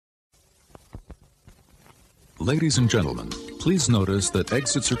Ladies and gentlemen, please notice that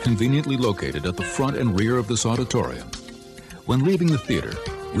exits are conveniently located at the front and rear of this auditorium. When leaving the theater,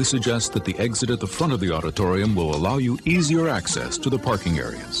 we suggest that the exit at the front of the auditorium will allow you easier access to the parking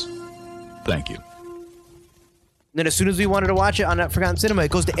areas. Thank you. Then as soon as we wanted to watch it on Forgotten Cinema,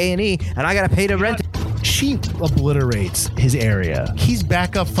 it goes to A&E, and I got to pay to rent it. She obliterates his area. He's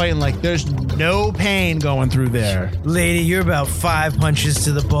back up fighting like there's no pain going through there. Lady, you're about 5 punches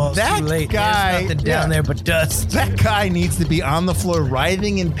to the balls. That too late. guy- There's nothing down there but dust. That guy needs to be on the floor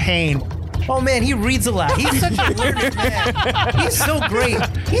writhing in pain. Oh, man, he reads a lot. He's such a learned man. He's so great.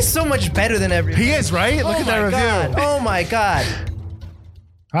 He's so much better than everyone. He is, right? Look at that review. God. Oh, my God.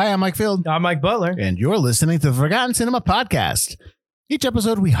 Hi, I'm Mike Field. I'm Mike Butler. And you're listening to the Forgotten Cinema Podcast. Each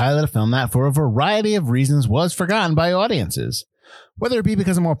episode, we highlight a film that, for a variety of reasons, was forgotten by audiences. Whether it be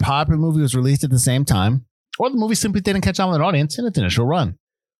because a more popular movie was released at the same time, or the movie simply didn't catch on with an audience in its initial run.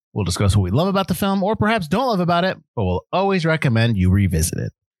 We'll discuss what we love about the film, or perhaps don't love about it, but we'll always recommend you revisit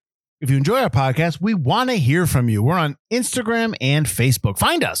it. If you enjoy our podcast, we want to hear from you. We're on Instagram and Facebook.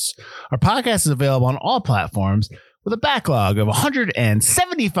 Find us. Our podcast is available on all platforms with a backlog of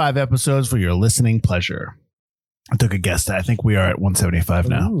 175 episodes for your listening pleasure. I took a guess that I think we are at 175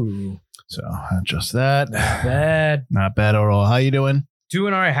 now. Ooh. So just that. Not bad. Not bad at all. How you doing?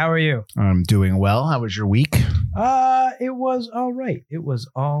 Doing all right. How are you? I'm doing well. How was your week? It was all right. It was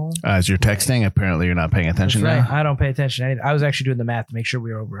all As you're texting, apparently you're not paying attention That's right. now. I don't pay attention to anything. I was actually doing the math to make sure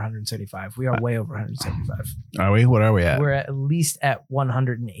we were over 175. We are way over 175. Are we? What are we at? We're at least at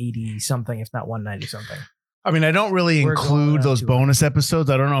 180 something, if not 190 something. I mean, I don't really We're going include on those to bonus episodes.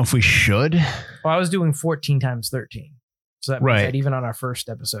 I don't know if we should. Well, I was doing 14 times 13. So that means Right. that even on our first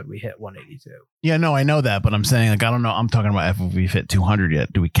episode, we hit 182. Yeah, no, I know that, but I'm saying, like, I don't know. I'm talking about if we've hit 200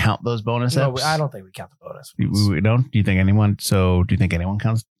 yet. Do we count those bonus No, eps? I don't think we count the bonus. We don't? Do you think anyone? So do you think anyone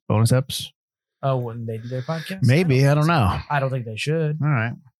counts bonus eps? Oh, when they do their podcast? Maybe. I don't know. I don't think they should. All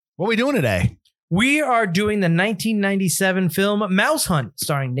right. What are we doing today? We are doing the 1997 film Mouse Hunt,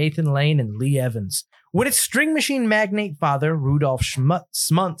 starring Nathan Lane and Lee Evans. When its string machine magnate father, Rudolph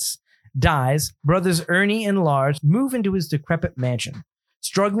Smuntz, dies, brothers Ernie and Lars move into his decrepit mansion.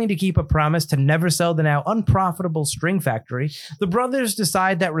 Struggling to keep a promise to never sell the now unprofitable string factory, the brothers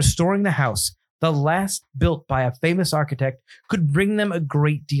decide that restoring the house, the last built by a famous architect, could bring them a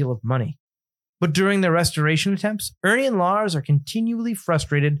great deal of money. But during their restoration attempts, Ernie and Lars are continually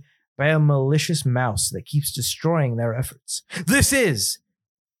frustrated by a malicious mouse that keeps destroying their efforts. This is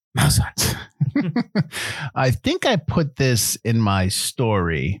Mouse Hunt. I think I put this in my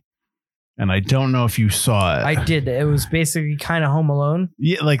story, and I don't know if you saw it. I did. It was basically kind of Home Alone.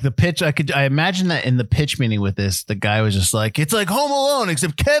 Yeah, like the pitch. I imagine that in the pitch meeting with this, the guy was just like, "It's like Home Alone,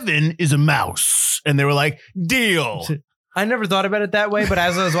 except Kevin is a mouse," and they were like, "Deal." I never thought about it that way, but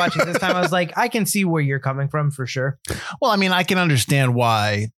as I was watching this time, I was like, I can see where you're coming from for sure. Well, I mean, I can understand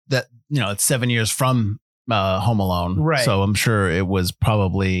why that. It's 7 years from Home Alone, Right. So I'm sure it was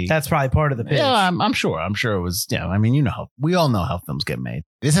probably. That's probably part of the pitch. Yeah, I'm sure. I'm sure it was. Yeah, I mean, we all know how films get made.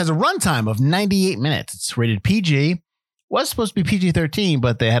 This has a runtime of 98 minutes. It's rated PG. Was supposed to be PG-13,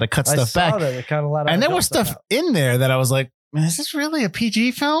 but they had to cut I stuff saw back. that. They cut a lot of And there adult was stuff out. in there that I was like, man, is this really a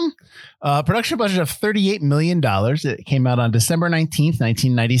PG film? Production budget of $38 million. It came out on December 19th,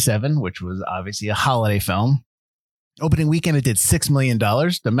 1997, which was obviously a holiday film. Opening weekend, it did $6 million.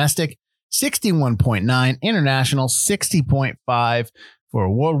 Domestic, 61.9. International, 60.5. For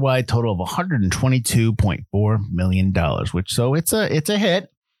a worldwide total of $122.4 million, so it's a hit,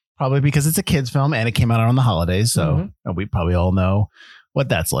 probably because it's a kid's film and it came out on the holidays. So we probably all know what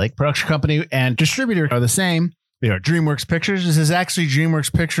that's like. Production company and distributor are the same. They are DreamWorks Pictures. This is actually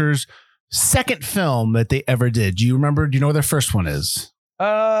DreamWorks Pictures' second film that they ever did. Do you remember? Do you know what their first one is?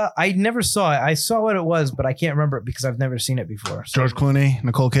 I never saw it. I saw what it was, but I can't remember it because I've never seen it before. So. George Clooney,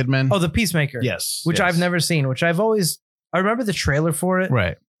 Nicole Kidman. Oh, The Peacemaker. Yes. Which yes. I've never seen, which I remember the trailer for it,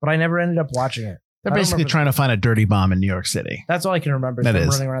 Right. but I never ended up watching it. They're I don't basically remember- trying to find a dirty bomb in New York City. That's all I can remember is That them is.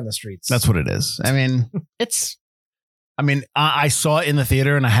 running around the streets. That's what it is. I mean, I saw it in the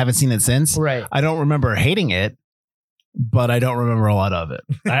theater and I haven't seen it since. right. I don't remember hating it, but I don't remember a lot of it.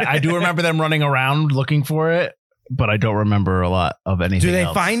 I do remember them running around looking for it, but I don't remember a lot of anything. Do they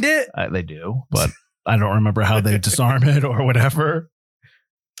else. find it? They do, but I don't remember how they disarm it or whatever.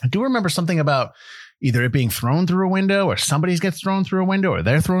 I do remember something about either it being thrown through a window or somebody gets thrown through a window or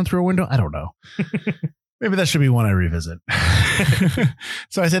they're thrown through a window. I don't know. Maybe that should be one I revisit.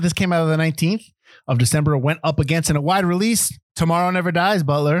 So I said this came out on the 19th of December. It went up against in a wide release. Tomorrow Never Dies,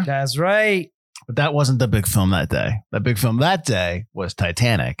 Butler. That's right. But that wasn't the big film that day. The big film that day was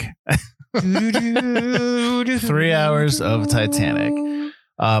Titanic. 3 hours of Titanic.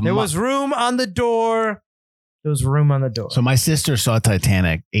 There was room on the door There was room on the door. So my sister saw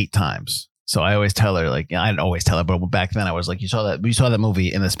Titanic 8 times. So I always tell her, like, I didn't always tell her, but back then I was like, we saw that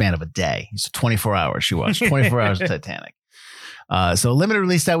movie in the span of a day. So 24 hours she watched, 24 hours of Titanic. So limited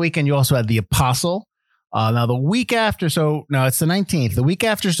release that weekend. You also had The Apostle. Now the week after, it's the 19th. The week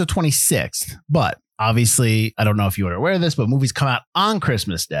after is the 26th. But obviously, I don't know if you were aware of this, but movies come out on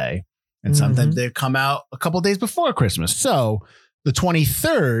Christmas Day. And sometimes they come out a couple days before Christmas. So the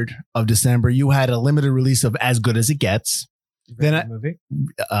 23rd of December, you had a limited release of As Good as It Gets. Movie.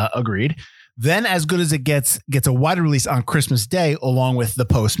 Agreed. Then As Good as It gets a wide release on Christmas Day, along with The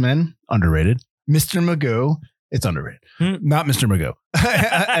Postman, underrated. Mr. Magoo, it's underrated. Not Mr. Magoo.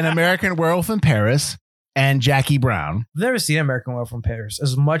 An American Werewolf in Paris, and Jackie Brown. I've never seen American Werewolf in Paris,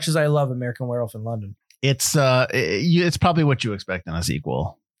 as much as I love American Werewolf in London. It's probably what you expect in a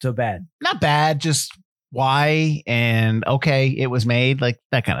sequel. So bad. Not bad, just why and okay, it was made, like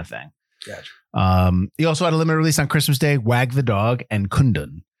that kind of thing. Gotcha. He also had a limited release on Christmas Day, Wag the Dog and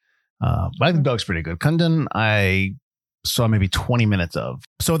Kundan. Wag the Dog's pretty good. Kundan, I saw maybe 20 minutes of.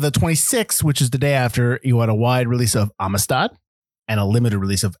 So the 26th, which is the day after, you had a wide release of Amistad and a limited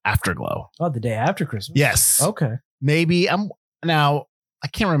release of Afterglow. Oh, the day after Christmas. Yes. Okay. Maybe now I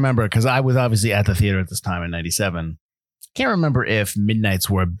can't remember because I was obviously at the theater at this time in 97. Can't remember if midnights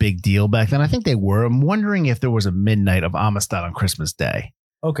were a big deal back then. I think they were. I'm wondering if there was a midnight of Amistad on Christmas Day.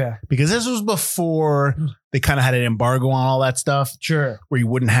 Okay. Because this was before they kind of had an embargo on all that stuff. Sure. Where you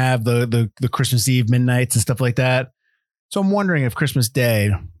wouldn't have the Christmas Eve midnights and stuff like that. So I'm wondering if Christmas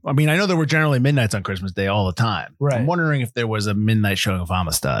Day, I mean, I know there were generally midnights on Christmas Day all the time. Right. I'm wondering if there was a midnight showing of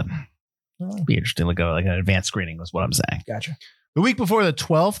Amistad. It'd be interesting, like an advanced screening was what I'm saying. Gotcha. The week before the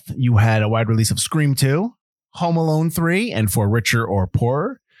 12th, you had a wide release of Scream 2, Home Alone 3, and For Richer or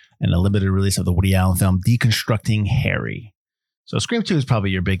Poorer, and a limited release of the Woody Allen film Deconstructing Harry. So Scream 2 is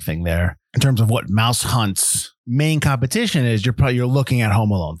probably your big thing there. In terms of what Mouse Hunt's main competition is, you're looking at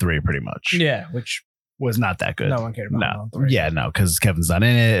Home Alone 3 pretty much. Yeah, which was not that good. No one cared about Home Alone 3. Yeah, no, because Kevin's not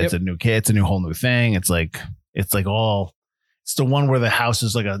in it. Yep. It's a new kid. It's a new whole new thing. It's the one where the house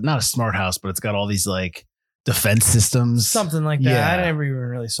is like not a smart house, but it's got all these like defense systems. Something like that. Yeah. I never even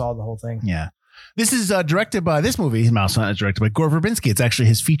really saw the whole thing. Yeah. This is directed by this movie. Mouse Hunt is directed by Gore Verbinski. It's actually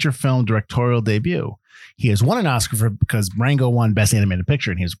his feature film directorial debut. He has won an Oscar because Rango won Best Animated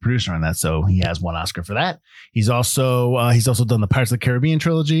Picture, and he was a producer on that, so he has one Oscar for that. He's also done the Pirates of the Caribbean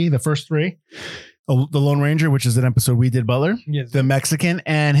trilogy, the first 3, The Lone Ranger, which is an episode we did, Butler, yes. The Mexican,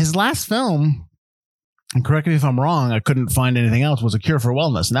 and his last film. And correct me if I'm wrong, I couldn't find anything else, was A Cure for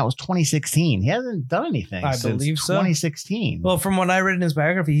Wellness, and that was 2016. He hasn't done anything since believe so. 2016. Well, from what I read in his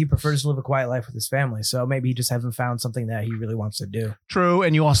biography, he prefers to live a quiet life with his family. So maybe he just hasn't found something that he really wants to do. True.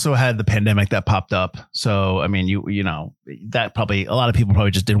 And you also had the pandemic that popped up. So, I mean, you know, that probably, a lot of people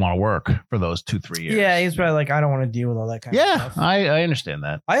probably just didn't want to work for those 2-3 years. Yeah, he's probably like, I don't want to deal with all that kind of stuff. Yeah, I understand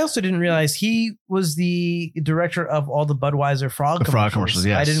that. I also didn't realize he was the director of all the Budweiser frog commercials.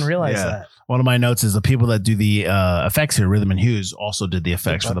 Yes. I didn't realize that. One of my notes is the people that do the effects here, Rhythm and Hughes, also did the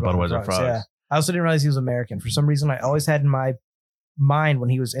effects for the Budweiser frogs. Yeah. I also didn't realize he was American. For some reason, I always had in my mind when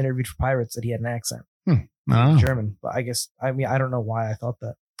he was interviewed for Pirates that he had an accent. German. But I don't know why I thought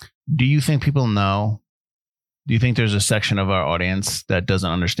that. Do you think people know? Do you think there's a section of our audience that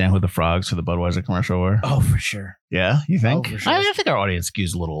doesn't understand who the frogs for the Budweiser commercial were? Oh, for sure. Yeah, you think? Oh, for sure. I think our audience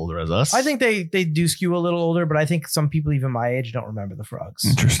skews a little older as us. I think they do skew a little older, but I think some people even my age don't remember the frogs.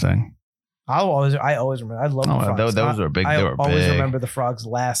 Interesting. I always remember. I love the frogs. Those were big. I They were always big. remember the frogs'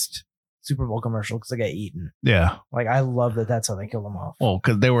 last Super Bowl commercial because they got eaten. Yeah. Like I love that. That's how they killed them off. Well,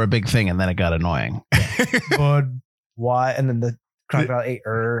 because they were a big thing, and then it got annoying. Bud, why? And then the crocodile ate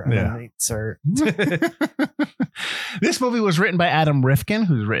and then they ate sir. This movie was written by Adam Rifkin,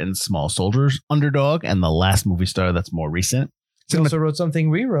 who's written Small Soldiers, Underdog, and The Last Movie Star. That's more recent. He also wrote something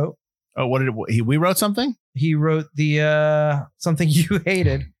we wrote. Oh, we wrote something? He wrote the something you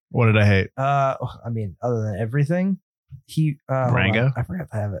hated. What did I hate? I mean, other than everything, he Rango. I forgot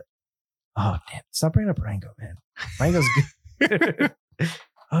to have it. Oh damn! Stop bringing up Rango, man. Rango's good.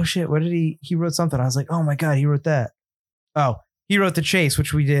 Oh shit! What did he wrote something? I was like, oh my god, he wrote that. Oh, he wrote The Chase,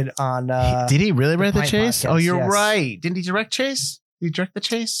 which we did on. Did he really write The Pint Chase? Podcast, Oh, you're yes. right. Didn't he direct Chase? Did he direct The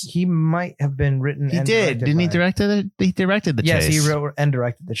Chase? He might have been written. He and did. directed Didn't he by- direct it? He directed The Yes, Chase. he wrote and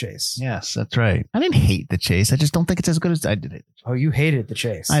directed The Chase. Yes, that's right. I didn't hate The Chase. I just don't think it's as good as I did it. Oh, you hated The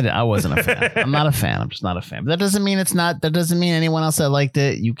Chase. I wasn't a fan. I'm not a fan. I'm just not a fan. But that doesn't mean it's not. That doesn't mean anyone else that liked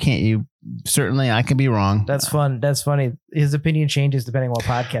it. You can't. certainly I can be wrong. That's fun. That's funny. His opinion changes depending on what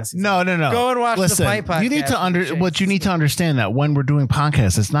podcast. No. Go and watch Listen, the Fight podcast. You need to understand that when we're doing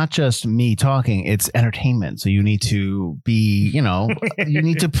podcasts, it's not just me talking, it's entertainment. So you need to be, you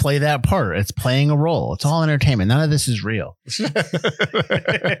need to play that part. It's playing a role. It's all entertainment. None of this is real.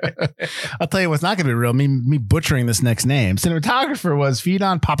 I'll tell you what's not going to be real. Me butchering this next name. Cinematographer was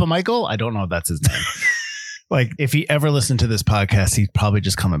Fedon Papa Michael. I don't know if that's his name. Like, if he ever listened to this podcast, he'd probably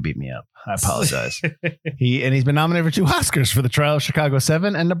just come and beat me up. I apologize. He's been nominated for 2 Oscars for The Trial of Chicago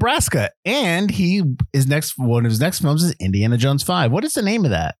 7 and Nebraska. And one of his next films is Indiana Jones 5. What is the name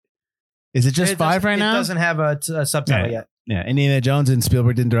of that? Is it just 5 right now? It doesn't have a subtitle yet. Yeah, Indiana Jones and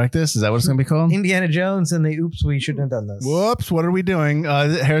Spielberg didn't direct this. Is that what it's going to be called? Indiana Jones and the oops, we shouldn't have done this. Whoops, what are we doing?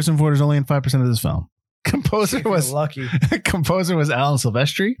 Harrison Ford is only in 5% of this film. Composer was lucky. Composer was Alan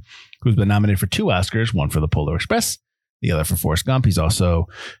Silvestri, who's been nominated for 2 Oscars, one for The Polar Express, the other for Forrest Gump. He's also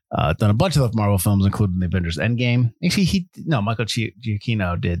done a bunch of Marvel films, including The Avengers Endgame. Actually, Michael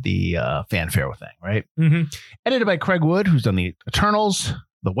Giacchino did the fanfare thing, right? Mm-hmm. Edited by Craig Wood, who's done The Eternals,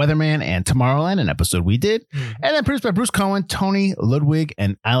 The Weatherman, and Tomorrowland, an episode we did. Mm-hmm. And then produced by Bruce Cohen, Tony Ludwig,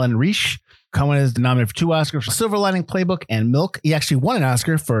 and Alan Reich. Cohen is nominated for 2 Oscars for Silver Lining Playbook and Milk. He actually won an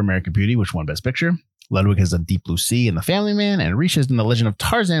Oscar for American Beauty, which won Best Picture. Ludwig has done Deep Blue Sea and The Family Man, and Reich has done The Legend of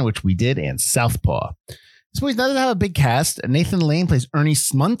Tarzan, which we did, and Southpaw. This movie doesn't have a big cast. Nathan Lane plays Ernie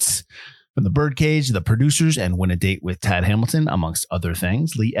Smuntz from The Birdcage, The Producers, and Win a Date with Tad Hamilton, amongst other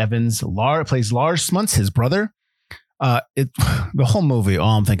things. Lee Evans plays Lars Smuntz, his brother. The whole movie,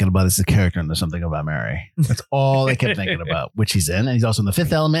 all I'm thinking about is the character in There's Something About Mary. That's all I kept thinking about, which he's in. And he's also in The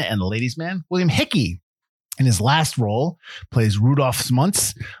Fifth Element and The Ladies' Man. William Hickey, in his last role, plays Rudolph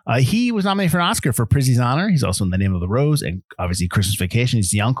Smuntz. He was nominated for an Oscar for Prizzi's Honor. He's also in The Name of the Rose and obviously Christmas Vacation.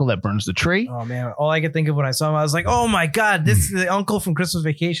 He's the uncle that burns the tree. Oh, man. All I could think of when I saw him, I was like, oh, my God, this is the uncle from Christmas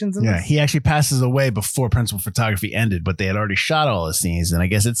Vacations? He actually passes away before principal photography ended, but they had already shot all his scenes. And I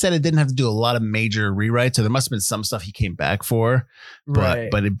guess it said it didn't have to do a lot of major rewrites. So there must have been some stuff he came back for. But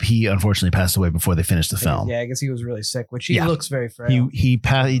he unfortunately passed away before they finished the film. Yeah, I guess he was really sick, which he looks very frail. He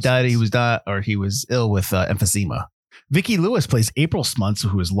died. He was ill with emphysema. Vicki Lewis plays April Smuntz,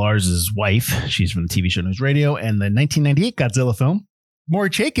 who is Lars's wife. She's from the TV show News Radio and the 1998 Godzilla film. Maury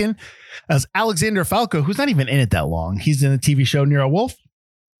Chaykin as Alexander Falco, who's not even in it that long. He's in the TV show Nero Wolfe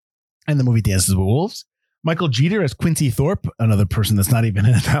and the movie Dances with Wolves. Michael Jeter as Quincy Thorpe, another person that's not even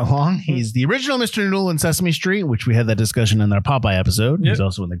in it that long. He's the original Mr. Noodle in Sesame Street, which we had that discussion in our Popeye episode. Yep. He's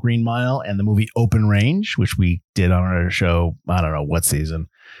also in The Green Mile and the movie Open Range, which we did on our show, I don't know what season.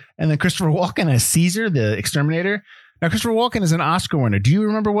 And then Christopher Walken as Caesar, the exterminator. Now, Christopher Walken is an Oscar winner. Do you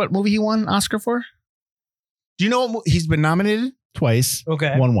remember what movie he won an Oscar for? Do you know what he's been nominated twice?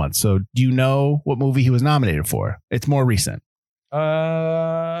 Okay. Won once. So do you know what movie he was nominated for? It's more recent.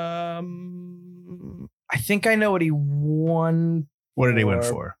 I think I know what he won. What did he win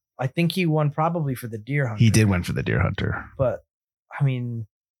for? I think he won probably for The Deer Hunter. He did win for The Deer Hunter. But, I mean,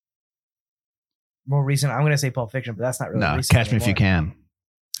 more recent, I'm going to say Pulp Fiction, but that's not really recent. Catch Me If You Can.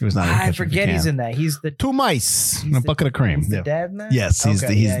 He was not. I forget he's in that. He's the 2 mice and a bucket of cream. He's the dad in that? Yes, he's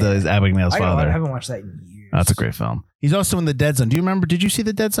Abigail's father. I haven't watched that in years. That's a great film. He's also in The Dead Zone. Do you remember? Did you see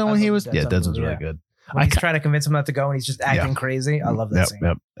The Dead Zone when he was? Yeah, Dead Zone's really good. When he's trying to convince him not to go and he's just acting crazy. I love that scene.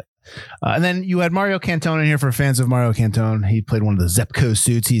 Yep. And then you had Mario Cantone in here for fans of Mario Cantone. He played one of the Zepco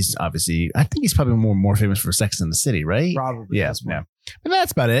suits. He's obviously, I think he's probably more famous for Sex and the City, right? Probably. Yeah. But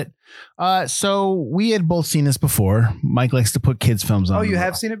that's about it. So we had both seen this before. Mike likes to put kids' films on. Oh, you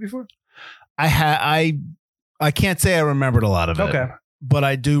have seen it before? I can't say I remembered a lot of it. Okay. But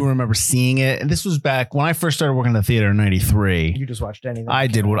I do remember seeing it. And this was back when I first started working in the theater in 93. You just watched anything?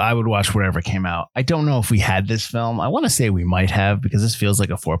 I would watch whatever came out. I don't know if we had this film. I want to say we might have, because this feels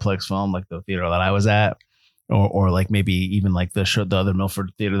like a fourplex film, like the theater that I was at. Or like maybe even like the other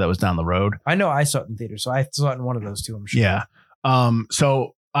Milford theater that was down the road. I know I saw it in theater, so I saw it in one of those two, I'm sure. Yeah.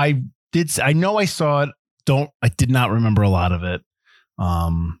 So I know I saw it. I did not remember a lot of it.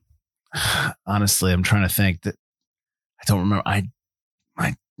 Honestly, I'm trying to think that I don't remember.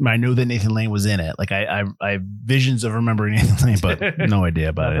 I know that Nathan Lane was in it. Like I have visions of remembering Nathan Lane, but no idea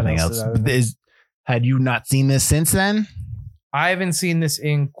about anything else. Had you not seen this since then? I haven't seen this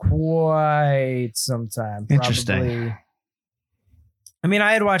in quite some time. Interesting. Probably. I mean,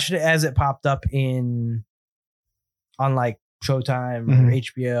 I had watched it as it popped up on like Showtime or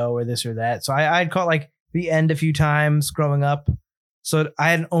HBO or this or that. So I'd caught like the end a few times growing up. So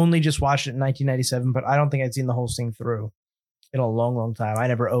I had only just watched it in 1997, but I don't think I'd seen the whole thing through in a long, long time. I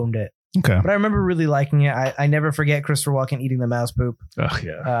never owned it. Okay. But I remember really liking it. I never forget Christopher Walken eating the mouse poop. Oh,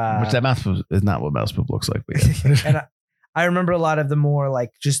 yeah. Which that mouse poop is not what mouse poop looks like. But yeah. And I remember a lot of the more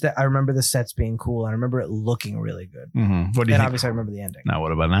like just that. I remember the sets being cool. I remember it looking really good. Mm-hmm. What do you think? Obviously, I remember the ending. Now,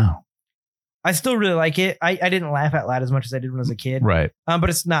 what about now? I still really like it. I didn't laugh out loud as much as I did when I was a kid. Right. But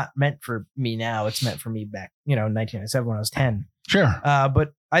it's not meant for me now. It's meant for me back, 1997 when I was 10. Sure.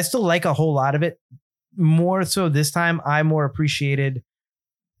 But I still like a whole lot of it. More so this time, I more appreciated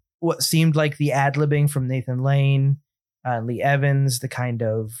what seemed like the ad-libbing from Nathan Lane, Lee Evans, the kind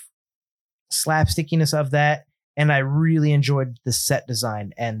of slapstickiness of that. And I really enjoyed the set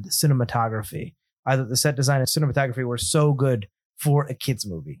design and the cinematography. I thought the set design and cinematography were so good for a kid's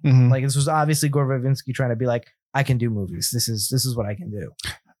movie. Mhm. Like this was obviously Gore Verbinski trying to be like, I can do movies. This is what I can do.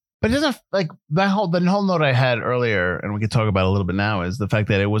 But it doesn't like the whole note I had earlier, and we could talk about it a little bit now, is the fact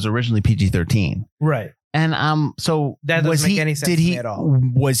that it was originally PG-13. Right. And so That doesn't make any sense did to he me at all.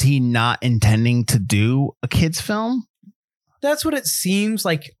 Was he not intending to do a kids film? That's what it seems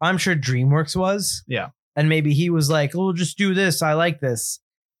like. I'm sure DreamWorks was. Yeah. And maybe he was like, "Oh, just do this. I like this."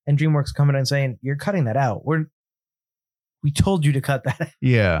 And DreamWorks coming in and saying, "You're cutting that out. We told you to cut that out."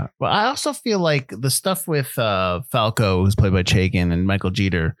 Yeah. Well, I also feel like the stuff with Falco, who's played by Chaykin, and Michael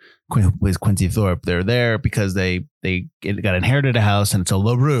Jeter, who plays Quincy Thorpe, they're there because they got inherited a house and it's a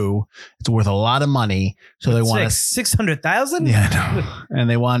LaRue. It's worth a lot of money. So they want to 600,000. Yeah. And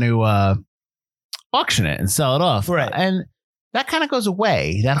they want to auction it and sell it off. Right. And that kind of goes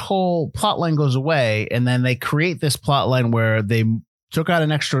away. That whole plot line goes away. And then they create this plot line where they took out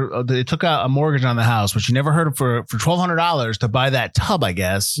a mortgage on the house, which you never heard of, for $1,200 to buy that tub, I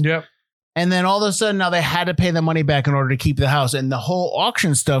guess. Yep. And then all of a sudden now they had to pay the money back in order to keep the house. And the whole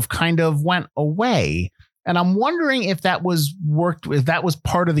auction stuff kind of went away. And I'm wondering if that was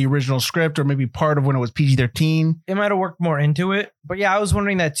part of the original script or maybe part of when it was PG-13. It might have worked more into it. But yeah, I was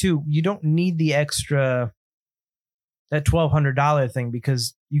wondering that too. You don't need the extra, that $1,200 thing,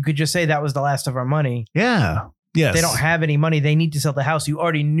 because you could just say that was the last of our money. Yeah. Yes. They don't have any money. They need to sell the house. You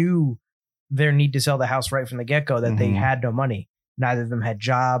already knew their need to sell the house right from the get-go, that they had no money. Neither of them had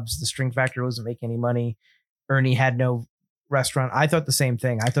jobs. The String Factory wasn't making any money. Ernie had no restaurant. I thought the same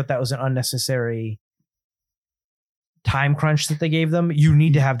thing. I thought that was an unnecessary time crunch that they gave them. You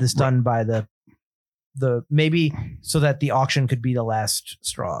need to have this done by the maybe so that the auction could be the last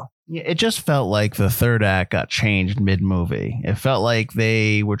straw. Yeah, it just felt like the third act got changed mid-movie. It felt like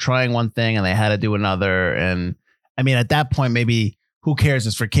they were trying one thing and they had to do another. And I mean, at that point, maybe who cares?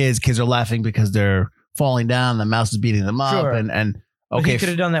 It's for kids. Kids are laughing because they're falling down. The mouse is beating them up. Sure. And But okay, he could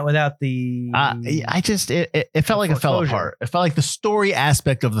have done that without the. it felt like it fell foreclosure. apart. It felt like the story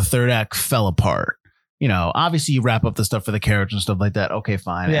aspect of the third act fell apart. Obviously you wrap up the stuff for the characters and stuff like that. Okay,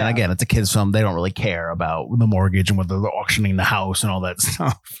 fine. Yeah. And again, it's a kid's film. They don't really care about the mortgage and whether they're auctioning the house and all that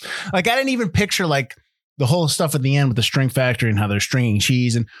stuff. Like, I didn't even picture like the whole stuff at the end with the String Factory and how they're stringing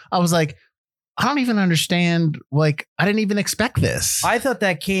cheese. And I was like, I don't even understand. Like, I didn't even expect this. I thought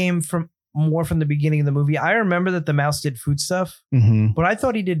that came from the beginning of the movie. I remember that the mouse did food stuff, Mm-hmm. but I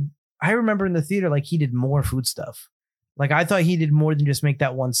thought he did. I remember in the theater, like he did more food stuff. Like I thought he did more than just make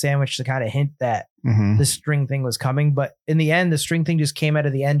that one sandwich to kind of hint that Mm-hmm. the string thing was coming. But in the end, the string thing just came out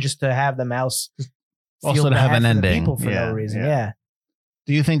of the end just to have the mouse Also feel to have bad an for the ending. people for Yeah, no reason. yeah. Yeah.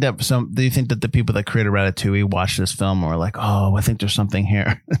 Do you think that the people that created Ratatouille watched this film and were like, oh, I think there's something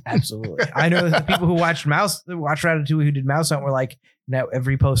here? Absolutely. I know that the people who watched Ratatouille, who did Mouse Hunt, were like, now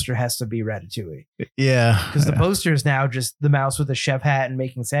every poster has to be Ratatouille. Yeah. Because the poster is now just the mouse with a chef hat and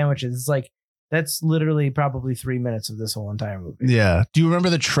making sandwiches. It's like, that's literally probably 3 minutes of this whole entire movie. Yeah. Do you remember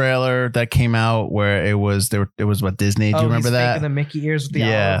the trailer that came out where it was what Disney? Do you remember he's that? faking the Mickey ears with the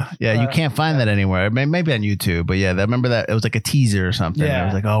Yeah. olive. Yeah. You can't find that anywhere. Maybe on YouTube, but yeah, I remember that it was like a teaser or something. Yeah. It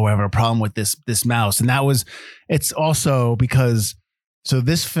was like, oh, we're having a problem with this mouse. And it's also because, so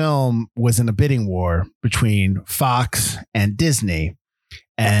this film was in a bidding war between Fox and Disney.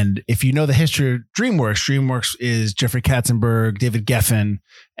 And if you know the history of DreamWorks is Jeffrey Katzenberg, David Geffen,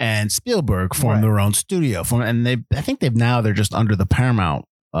 and Spielberg formed their own studio. I think they're just under the Paramount.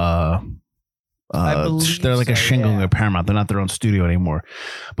 I believe they're like a so, shingling yeah. of Paramount. They're not their own studio anymore.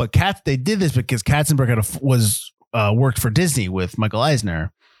 But they did this because Katzenberg worked for Disney with Michael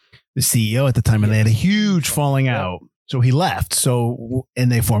Eisner, the CEO at the time, and they had a huge falling out. So he left.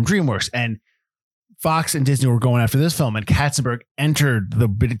 And they formed DreamWorks. And Fox and Disney were going after this film, and Katzenberg entered the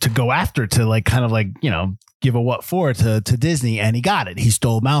bid to go after to like kind of like, give a what for to Disney, and he got it. He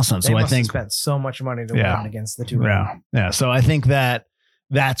stole Mouse Hunt. They So must I think have spent so much money to win against the two. yeah. So I think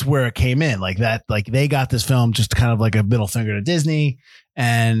that's where it came in, like that. Like they got this film just kind of like a middle finger to Disney,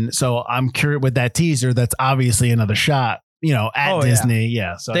 and so I'm curious with that teaser. That's obviously another shot, at Disney.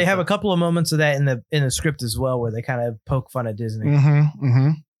 Yeah. So They have a couple of moments of that in the script as well, where they kind of poke fun at Disney. Mm-hmm, mm-hmm.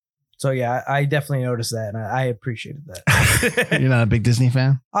 So yeah, I definitely noticed that, and I appreciated that. You're not a big Disney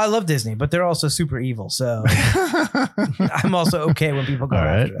fan? I love Disney, but they're also super evil. So I'm also okay when people go All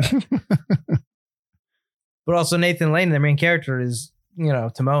right. after that. But also Nathan Lane, their main character, is,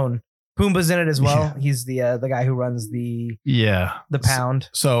 Timon. Pumbaa's in it as well. Yeah. He's the guy who runs the pound.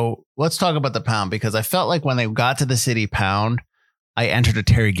 So let's talk about the pound, because I felt like when they got to the city pound, I entered a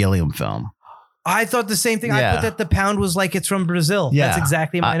Terry Gilliam film. I thought the same thing. Yeah. I put that the pound was like it's from Brazil. Yeah. That's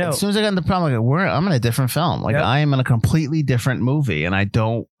exactly my note. As soon as I got in the pound, I'm in a different film. Like, Yep. I am in a completely different movie, and I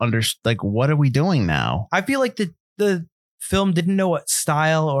don't understand. Like, what are we doing now? I feel like the film didn't know what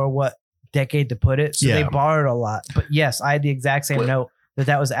style or what decade to put it, so Yeah. they borrowed a lot. But yes, I had the exact same note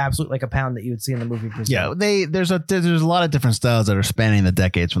that was absolutely like a pound that you would see in the movie Brazil. Yeah, there's a lot of different styles that are spanning the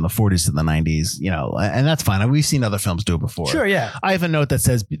decades from the 40s to the 90s, and that's fine. We've seen other films do it before. Sure, yeah. I have a note that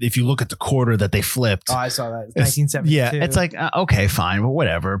says if you look at the quarter that they flipped. Oh, I saw that. It's 1972. Yeah, it's like, okay, fine, but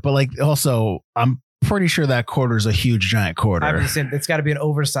whatever. But like, also, I'm pretty sure that quarter is a huge, giant quarter. I'm just saying, it's got to be an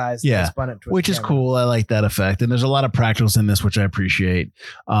oversized. Yeah, spun it which is cool. I like that effect, and there's a lot of practicals in this, which I appreciate.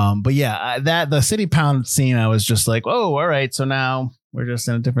 But yeah, the city pound scene, I was just like, oh, all right, so now we're just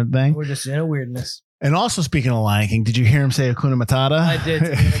in a different thing. We're just in a weirdness. And also, speaking of Lion King, did you hear him say Hakuna Matata? I did.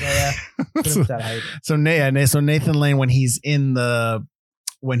 Yeah. So Nathan Lane, when he's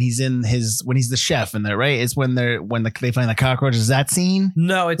the chef in there, right? It's when they find the cockroach. Is that scene?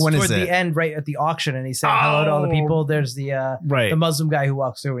 No, it's When toward is the it? end, right at the auction, and he's saying hello to all the people. There's the Muslim guy who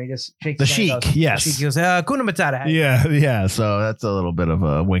walks through, and he just shakes The his hand and sheik, goes, yes. The sheik goes, Hakuna Matata. Yeah. So that's a little bit of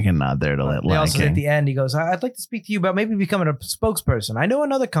a wink and nod there to They Lion also King. at the end, he goes, I'd like to speak to you about maybe becoming a spokesperson. I know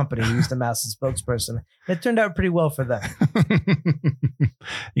another company who used a mouse as spokesperson. It turned out pretty well for them.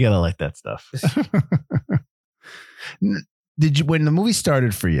 You gotta like that stuff. Did you, when the movie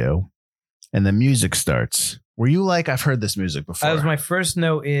started for you and the music starts, were you like, I've heard this music before? That was my first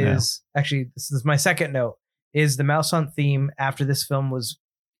note. Actually, this is my second note. Is the Mouse Hunt theme after this film was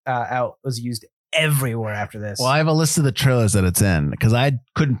out was used everywhere after this. Well, I have a list of the trailers that it's in, because I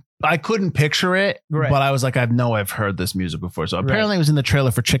couldn't picture it, Right. but I was like, I've heard this music before. So apparently it was in the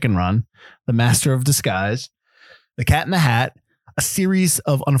trailer for Chicken Run, The Master of Disguise, The Cat in the Hat, A Series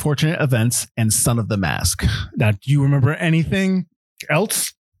of Unfortunate Events, and Son of the Mask. Now, do you remember anything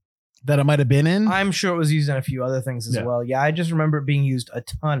else that it might have been in? I'm sure it was used in a few other things as well. Yeah, I just remember it being used a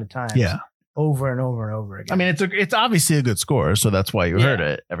ton of times. Yeah. Over and over and over again. I mean, it's obviously a good score, so that's why you heard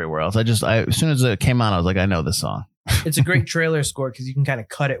it everywhere else. As soon as it came on, I was like, I know this song. It's a great trailer score because you can kind of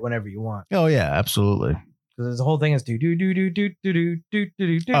cut it whenever you want. Oh yeah, absolutely. Because the whole thing is do do do do do do do do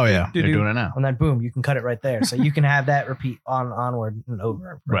do do. Oh yeah, they're doing it now. And then boom, you can cut it right there. So you can have that repeat onward and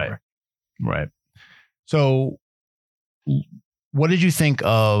over. Right. So, what did you think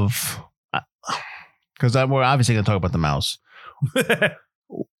of? Because we're obviously going to talk about the mouse.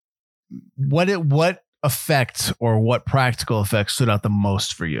 What effect or what practical effects stood out the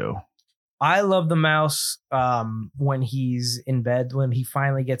most for you? I love the mouse when he's in bed, when he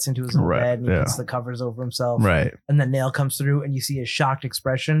finally gets into his little bed and he puts the covers over himself. Right. And the nail comes through and you see his shocked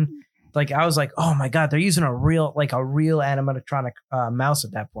expression. Like, I was like, oh my God, they're using a real animatronic mouse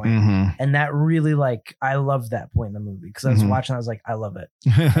at that point. Mm-hmm. And that really, I loved that point in the movie because I was watching, I was like, I love it.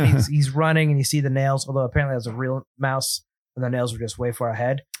 And he's running and you see the nails, although apparently it was a real mouse and the nails were just way far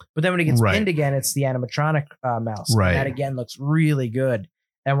ahead. But then when he gets pinned again, it's the animatronic mouse. Right. And that again looks really good.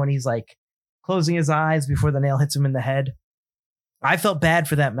 And when he's closing his eyes before the nail hits him in the head, I felt bad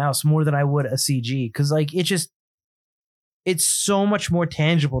for that mouse more than I would a CG because it's so much more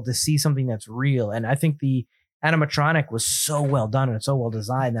tangible to see something that's real. And I think the animatronic was so well done and so well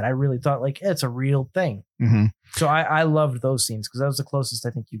designed that I really thought it's a real thing. Mm-hmm. So I loved those scenes because that was the closest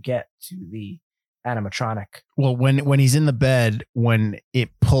I think you get to the animatronic. Well, when he's in the bed, when it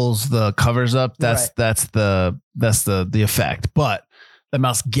pulls the covers up, that's the effect. But the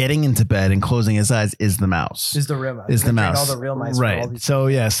mouse getting into bed and closing his eyes is the mouse. Is the real mouse. Is the mouse. All the real mice. Right. So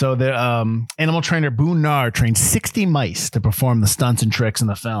the animal trainer Boone Nar trained 60 mice to perform the stunts and tricks in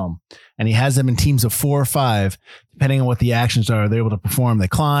the film. And he has them in teams of 4 or 5, depending on what the actions are. They're able to perform. They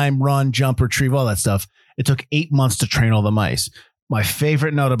climb, run, jump, retrieve, all that stuff. It took 8 months to train all the mice. My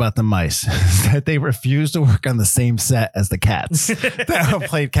favorite note about the mice is that they refused to work on the same set as the cats that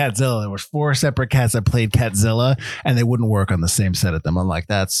played Catzilla. There was 4 separate cats that played Catzilla, and they wouldn't work on the same set at them. I'm like,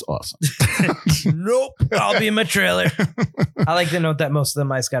 that's awesome. Nope, I'll be in my trailer. I like to note that most of the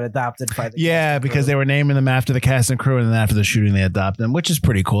mice got adopted by the cast and because crew. they were naming them after the cast and crew, and then after the shooting, they adopt them, which is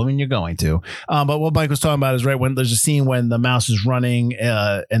pretty cool. I mean, you're going to. But what Mike was talking about is when there's a scene when the mouse is running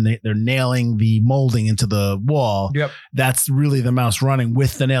and they're nailing the molding into the wall. Yep. That's really the mouse mouse running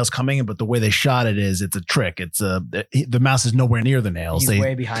with the nails coming in, but the way they shot it is it's a trick. It's the mouse is nowhere near the nails. He's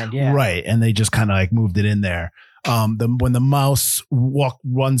way behind. Yeah. Right. And they just kind of like moved it in there. When the mouse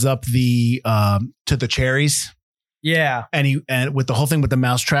runs up to the cherries. Yeah. And with the whole thing with the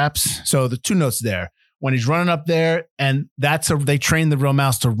mouse traps. So the two notes there, when he's running up there, and they trained the real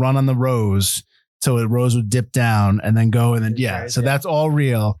mouse to run on the rows. So the rows would dip down and then go. And then, that's all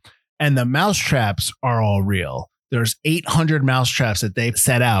real. And the mouse traps are all real. There's 800 mouse traps that they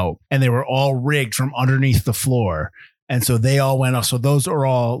set out, and they were all rigged from underneath the floor. And so they all went off. So those are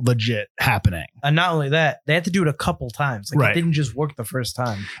all legit happening. And not only that, they had to do it a couple times. Like right. It didn't just work the first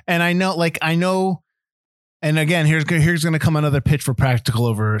time. And I know, and again, here's going to come another pitch for practical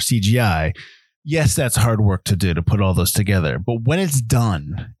over CGI. Yes, that's hard work to do, to put all those together. But when it's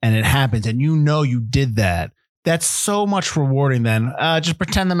done and it happens and you did that, that's so much rewarding then. Just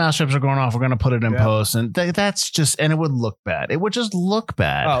pretend the mouse traps are going off. We're going to put it in post. And that's just, and it would look bad. It would just look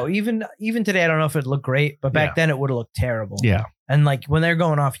bad. Oh, even today, I don't know if it'd look great, but back then it would have looked terrible. Yeah. And like when they're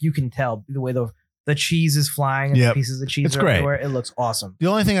going off, you can tell the way the cheese is flying and the pieces of cheese are everywhere. It looks awesome. The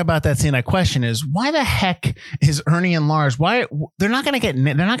only thing about that scene I question is why the heck is Ernie and Lars? Why they're not going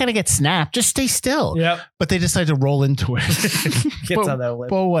to get snapped? Just stay still. Yep. But they decide to roll into it.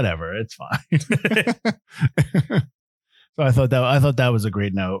 But whatever, it's fine. So I thought that was a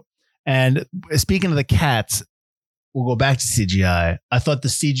great note. And speaking of the cats, we'll go back to CGI. I thought the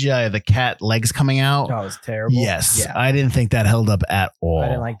CGI of the cat legs coming out. Oh, it was terrible. Yes. Yeah. I didn't think that held up at all. I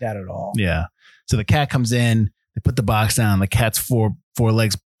didn't like that at all. Yeah. So the cat comes in, they put the box down, the cat's four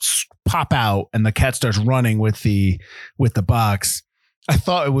legs pop out, and the cat starts running with the box. I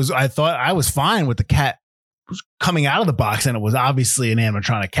thought I was fine with the cat coming out of the box, and it was obviously an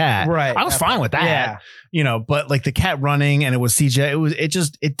animatronic cat. Right. I was fine with that. Yeah. But like the cat running and it was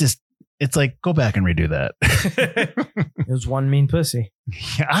CGI, it's like, go back and redo that. It was one mean pussy.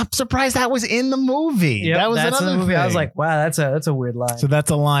 Yeah, I'm surprised that was in the movie. Yep, That's in the movie. thing. I was like, wow, that's a weird line. So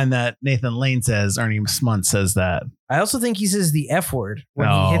that's a line that Nathan Lane says. Ernie Smuntz says that. I also think he says the F word when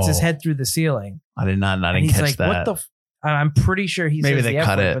he hits his head through the ceiling. I didn't catch like, that. What I'm pretty sure he Maybe says they the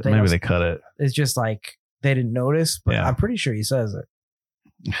cut F word, it. but Maybe they cut it. It's just like they didn't notice, but I'm pretty sure he says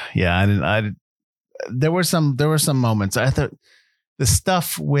it. Yeah, I didn't. There were some moments. I thought the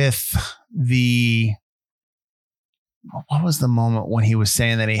stuff with what was the moment when he was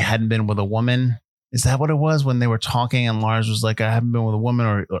saying that he hadn't been with a woman? Is that what it was when they were talking and Lars was like, I haven't been with a woman,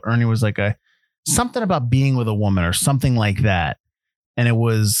 or Ernie was like, something about being with a woman or something like that. And I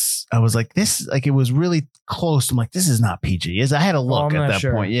was like, this, like, it was really close. I'm like, this is not PG. I had a look at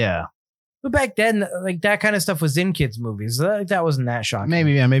that point. Yeah. But back then, like that kind of stuff was in kids' movies. That wasn't that shocking.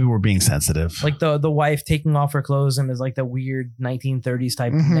 Maybe we're being sensitive. Like the wife taking off her clothes and is like the weird 1930s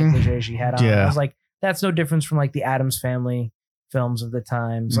type negligee she had on. Yeah. I was like, that's no difference from like the Addams Family films of the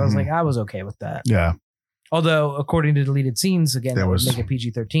time. So I was like, I was okay with that. Yeah. Although, according to deleted scenes, again, that would make it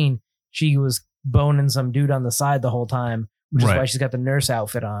PG-13. She was boning some dude on the side the whole time, which is why she's got the nurse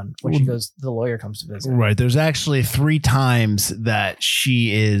outfit on when she goes. The lawyer comes to visit. Right. There's actually 3 times that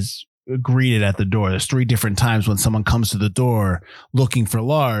she is greeted at the door. There's 3 different times when someone comes to the door looking for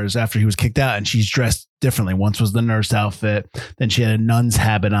Lars after he was kicked out, and she's dressed differently. Once was the nurse outfit, then she had a nun's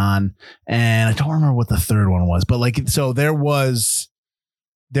habit on, and I don't remember what the third one was, but like, so there was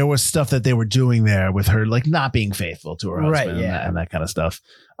stuff that they were doing there with her, like not being faithful to her husband, right? And that kind of stuff.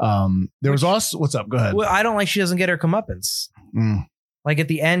 Was also, what's up? Go ahead. Well, I don't like she doesn't get her comeuppance. Like at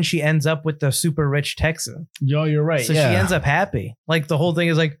the end, she ends up with the super rich Texan. Yo, you're right. So she ends up happy. Like the whole thing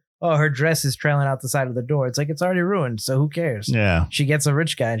is like, oh, her dress is trailing out the side of the door. It's like, it's already ruined. So who cares? Yeah. She gets a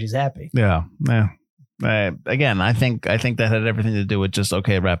rich guy and she's happy. Yeah. Yeah. Again, I think that had everything to do with just,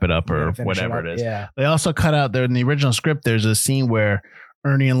 okay, wrap it up or whatever it is. Yeah. They also cut out there in the original script. There's a scene where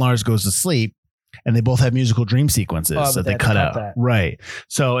Ernie and Lars goes to sleep and they both have musical dream sequences that they cut out. Right.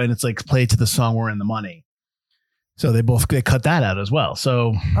 So, and it's like played to the song We're in the Money. So they cut that out as well.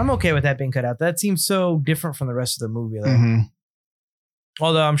 So I'm okay with that being cut out. That seems so different from the rest of the movie. Though.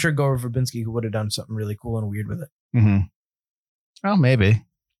 Although I'm sure Gore Verbinski would have done something really cool and weird with it. Oh, maybe.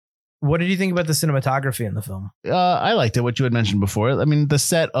 What did you think about the cinematography in the film? I liked it. What you had mentioned before. I mean, the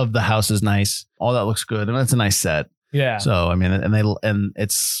set of the house is nice. All that looks good. And it's a nice set. Yeah. So, I mean, and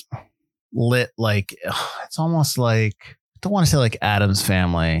it's lit like, it's almost like, I don't want to say like Addams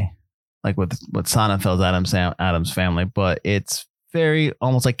Family, like what Sonnenfeld's Addams Family, but it's very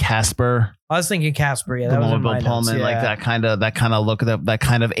almost like Casper. I was thinking Casper. Yeah, that was in my notes. Like that kind of look, that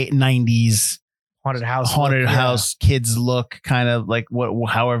kind of 90s haunted house. house kids look, kind of like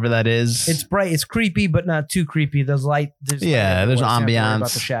however that is. It's bright. It's creepy, but not too creepy. There's light. There's ambiance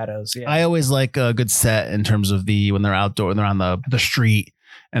about the shadows. Yeah. I always like a good set in terms of when they're outdoor, when they're on the street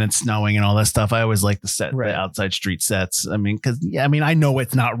and it's snowing and all that stuff. I always like the outside street sets. I mean, I know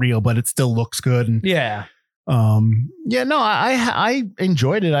it's not real, but it still looks good. And I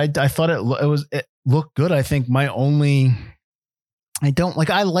enjoyed it. I thought it looked good. I think I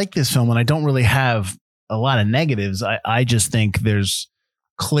like this film and I don't really have a lot of negatives. I just think there's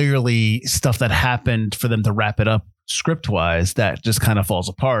clearly stuff that happened for them to wrap it up script wise that just kind of falls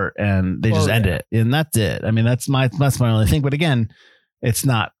apart and they just end it. And that's it. I mean, that's my only thing. But again, it's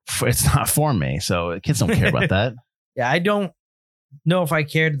not for me. So kids don't care about that. Yeah. I don't know if I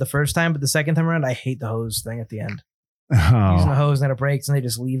cared the first time, but the second time around, I hate the hose thing at the end. Using the hose and then it breaks and they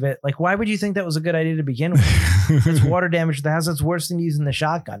just leave it. Like, why would you think that was a good idea to begin with? It's water damage to the house. It's worse than using the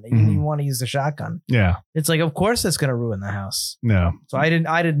shotgun. You didn't even want to use the shotgun. Yeah. It's like, of course it's going to ruin the house. No. So I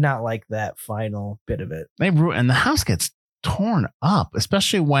did not like that final bit of it. And the house gets torn up,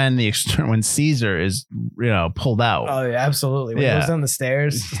 especially when Caesar is, pulled out. Oh yeah, absolutely. When he goes down the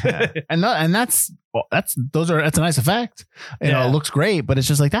stairs. Yeah. And that's a nice effect. It looks great, but it's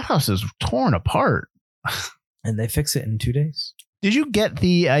just like that house is torn apart. And they fix it in 2 days. Did you get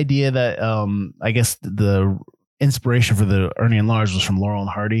the idea that I guess the inspiration for the Ernie and Lars was from Laurel and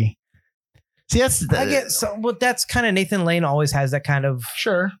Hardy? See, that's kind of Nathan Lane always has that kind of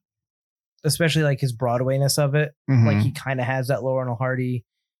especially like his Broadwayness of it. Mm-hmm. Like he kind of has that Laurel and Hardy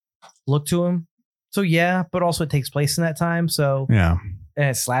look to him. So yeah, but also it takes place in that time. So yeah, and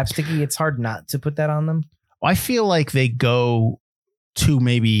it's slapsticky. It's hard not to put that on them. I feel like they don't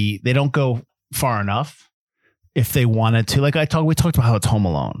go far enough. If they wanted to, like we talked about how it's Home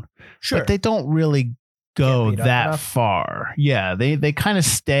Alone, but they don't really go that far. Yeah, they kind of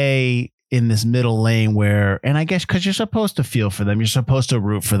stay in this middle lane where, and I guess because you're supposed to feel for them, you're supposed to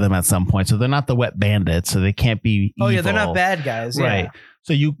root for them at some point. So they're not the wet bandits, so they can't be. Oh evil. Yeah, they're not bad guys, right? Yeah.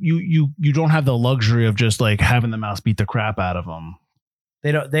 So you don't have the luxury of just like having the mouse beat the crap out of them.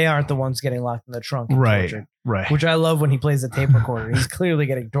 They aren't the ones getting locked in the trunk. Right. Tortured. Right. Which I love when he plays the tape recorder. He's clearly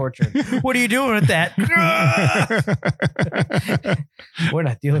getting tortured. What are you doing with that? We're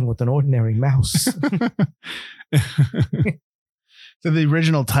not dealing with an ordinary mouse. So the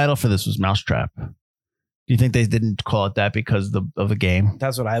original title for this was Mousetrap. Do you think they didn't call it that because of the game?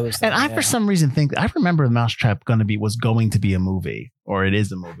 That's what I was thinking. And I, for some reason, I remember Mousetrap was going to be a movie, or it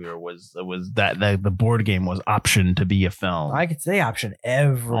is a movie, or was that the board game was optioned to be a film. I could say option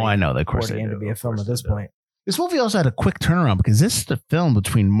every. Oh, I know. Of course, board game to be a film at this point. This movie also had a quick turnaround because this is the film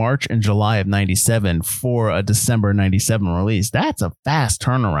between March and July of 97 for a December 97 release. That's a fast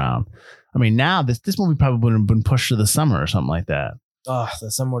turnaround. I mean, now this movie probably would have been pushed to the summer or something like that. Oh, the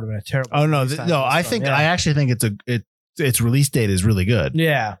summer would have been a terrible. Oh no, I actually think its release date is really good.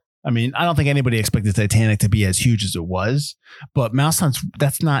 Yeah. I mean, I don't think anybody expected Titanic to be as huge as it was, but Mouse Hunt's,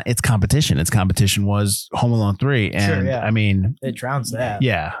 that's not its competition. Its competition was Home Alone 3. And I mean, it drowns that.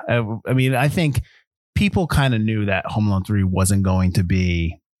 Yeah. I mean, I think people kind of knew that Home Alone 3 wasn't going to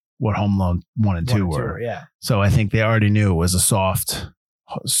be what Home Alone 1 and 2 were. Yeah. So I think they already knew it was a soft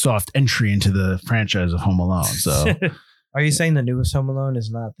entry into the franchise of Home Alone. So are you saying the newest Home Alone is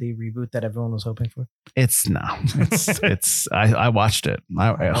not the reboot that everyone was hoping for? It's no. I watched it.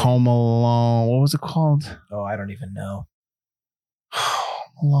 Home Alone. What was it called? Oh, I don't even know.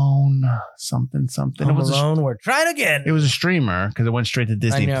 Alone something. Home Alone. We're trying again. It was a streamer because it went straight to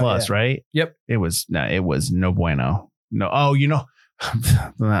Disney Plus, right? Yep. It was no bueno. No. Oh,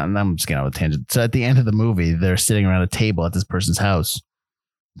 I'm just getting off a tangent. So at the end of the movie, they're sitting around a table at this person's house.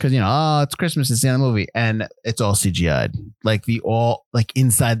 Because it's Christmas, it's the end of the movie, and it's all CGI'd. Like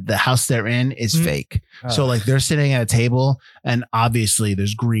inside the house they're in is fake. So like they're sitting at a table, and obviously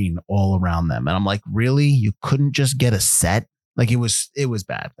there's green all around them. And I'm like, really? You couldn't just get a set? Like it was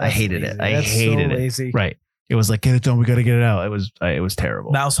bad. I hated it. I hated it. Lazy. Right. It was like, get it done. We got to get it out. It was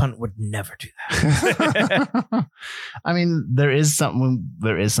terrible. Mouse Hunt would never do that. I mean, there is something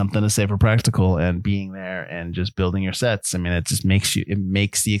to say for practical and being there and just building your sets. I mean, it just makes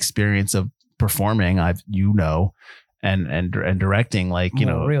the experience of performing, and directing, like,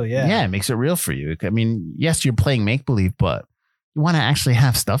 real. Yeah. It makes it real for you. I mean, yes, you're playing make believe, but you want to actually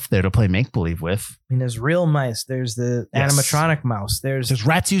have stuff there to play make believe with. I mean, there's real mice. There's the animatronic mouse. There's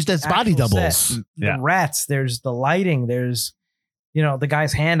rats used as body doubles. The rats. There's the lighting. There's, the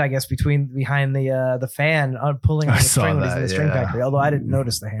guy's hand, I guess, behind the fan pulling on the string when he's in the string factory. Although I didn't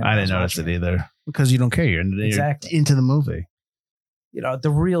notice the hand. I didn't notice it either because you don't care. You're into the movie.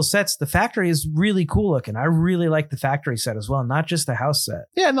 the real sets. The factory is really cool looking. I really like the factory set as well, not just the house set.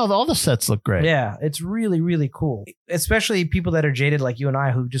 Yeah, no, all the sets look great. Yeah, it's really, really cool. Especially people that are jaded like you and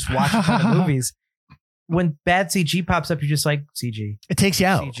I who just watch a ton of movies. When bad CG pops up, you're just like, CG. It takes you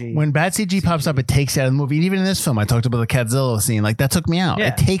out. CG. When bad CG pops up, it takes you out of the movie. And even in this film, I talked about the Godzilla scene. Like, that took me out. Yeah.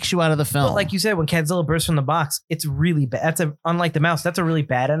 It takes you out of the film. But like you said, when Godzilla bursts from the box, it's really bad. Unlike the mouse, that's a really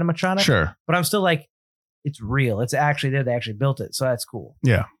bad animatronic. Sure. But I'm still like, it's real. It's actually there. They actually built it. So that's cool.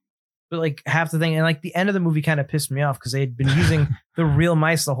 Yeah. But like half the thing, and like the end of the movie kind of pissed me off because they had been using the real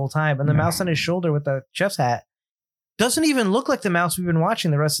mice the whole time. And the mouse on his shoulder with the chef's hat doesn't even look like the mouse we've been watching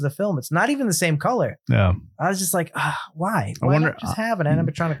the rest of the film. It's not even the same color. Yeah. I was just like, why? I Why wonder, not just have an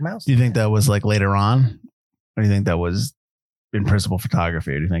animatronic mouse? Do you think that was like later on? Or do you think that was in principal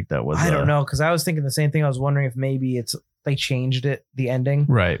photography? Or do you think that was... I don't know, because I was thinking the same thing. I was wondering if maybe they changed it, the ending.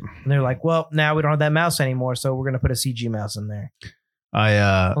 Right. And they're like, well, now we don't have that mouse anymore, so we're going to put a CG mouse in there.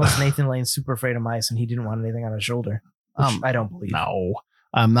 Unless Nathan Lane's super afraid of mice and he didn't want anything on his shoulder. Which I don't believe. No.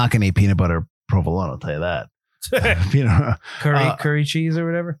 I'm not going to eat peanut butter provolone, I'll tell you that. Curry cheese or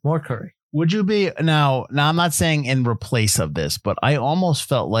whatever. More curry. Would you be... Now, I'm not saying in replace of this, but I almost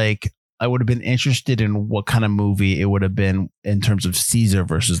felt like I would have been interested in what kind of movie it would have been in terms of Caesar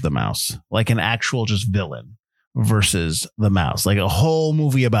versus the mouse. Like an actual just villain versus the mouse, like a whole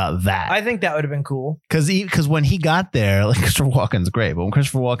movie about that. I think that would have been cool. Because when he got there, like Christopher Walken's great, but when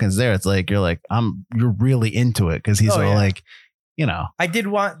Christopher Walken's there, it's like you're really into it because he's like, I did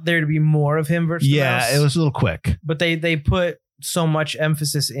want there to be more of him versus the mouse. It was a little quick, but they put so much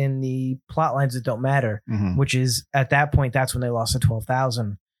emphasis in the plot lines that don't matter, which is at that point that's when they lost the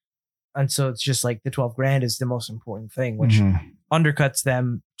 12,000, and so it's just like the 12 grand is the most important thing, which undercuts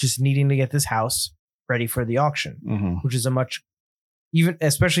them just needing to get this house ready for the auction, which is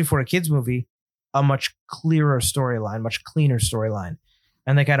especially for a kids movie, a much clearer storyline, much cleaner storyline.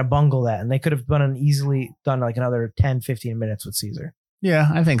 And they kind of bungle that, and they could have easily done like another 10, 15 minutes with Caesar. Yeah,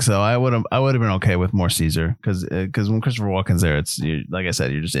 I think so. I would have been okay with more Caesar because when Christopher Walken's there, it's like I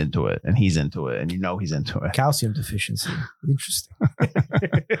said, you're just into it, and he's into it, and he's into it. Calcium deficiency. Interesting.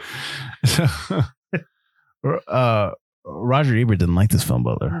 Roger Ebert didn't like this film,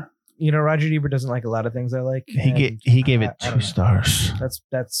 Butler. Roger Ebert doesn't like a lot of things I like. He gave it 2 stars.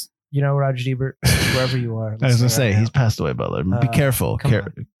 That's Roger Ebert, wherever you are. I was going to say, he's passed away, Butler. Be careful.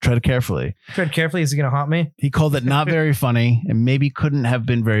 Tread carefully. Tread carefully. Is he going to haunt me? He called it not very funny and maybe couldn't have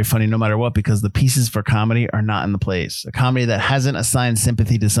been very funny no matter what because the pieces for comedy are not in the place. A comedy that hasn't assigned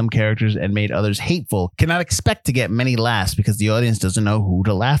sympathy to some characters and made others hateful cannot expect to get many laughs because the audience doesn't know who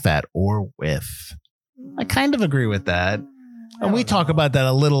to laugh at or with. I kind of agree with that. And we talk about that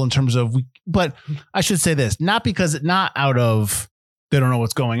a little in terms of, but I should say this, not out of they don't know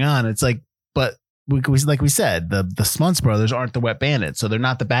what's going on. It's like, but like we said, the Smuntz brothers aren't the wet bandits, so they're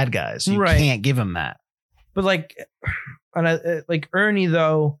not the bad guys. So you can't give them that. But like Ernie,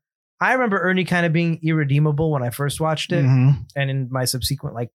 though, I remember Ernie kind of being irredeemable when I first watched it, and in my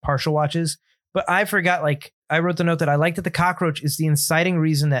subsequent partial watches. But I forgot, I wrote the note that I like that the cockroach is the inciting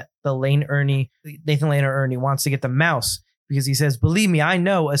reason that Nathan Lane or Ernie wants to get the mouse. Because he says, believe me, I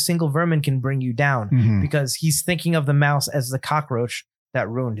know a single vermin can bring you down, because he's thinking of the mouse as the cockroach that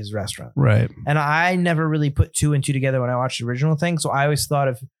ruined his restaurant. Right. And I never really put 2 and 2 together when I watched the original thing. So I always thought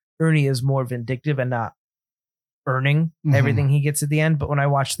of Ernie as more vindictive and not earning everything he gets at the end. But when I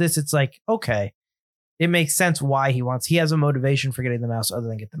watch this, it's like, okay, it makes sense why he has a motivation for getting the mouse other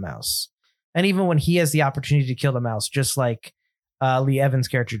than get the mouse. And even when he has the opportunity to kill the mouse, just like Lee Evans'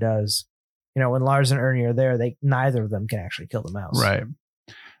 character does, when Lars and Ernie are there, neither of them can actually kill the mouse. Right.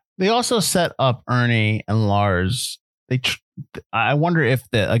 They also set up Ernie and Lars. I wonder if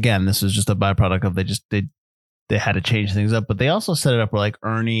again, this is just a byproduct of they had to change things up, but they also set it up where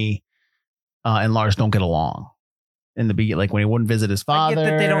Ernie and Lars don't get along in the beginning, like when he wouldn't visit his father. I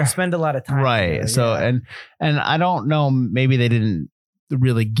get that they don't spend a lot of time. Right. Together, so, and I don't know, maybe they didn't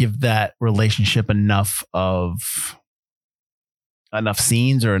really give that relationship enough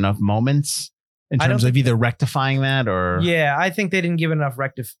scenes or enough moments in terms of either rectifying that or... Yeah, I think they didn't give enough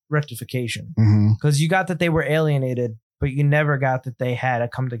rectification because you got that they were alienated, but you never got that they had a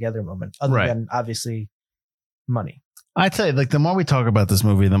come together moment other than obviously money. I tell you, the more we talk about this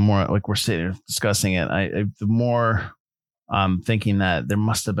movie, the more we're sitting here discussing it, the more I'm thinking that there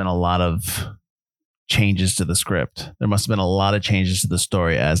must have been a lot of changes to the script. There must have been a lot of changes to the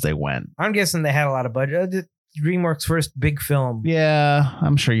story as they went. I'm guessing they had a lot of budget. DreamWorks' first big film. Yeah,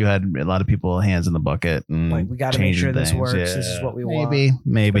 I'm sure you had a lot of people hands in the bucket. And we got to make sure this works. Yeah. This is what we want.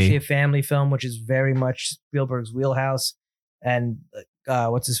 Maybe. Especially a family film, which is very much Spielberg's wheelhouse. And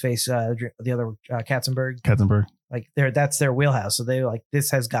what's his face? The other Katzenberg. Like that's their wheelhouse. So they like,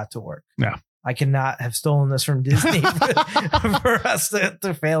 this has got to work. Yeah. I cannot have stolen this from Disney for us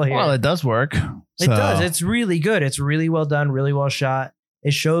to fail here. Well, it does work. It does. It's really good. It's really well done, really well shot.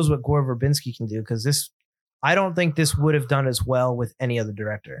 It shows what Gore Verbinski can do, because I don't think this would have done as well with any other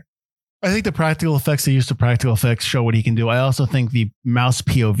director. I think the practical effects, the use of practical effects show what he can do. I also think the mouse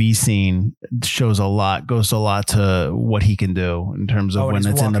POV scene goes a lot to what he can do in terms of when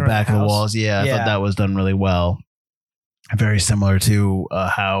it's in the back of the walls. Yeah, I thought that was done really well. Very similar to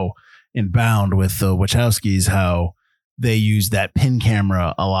how in Bound with the Wachowskis, how they used that pin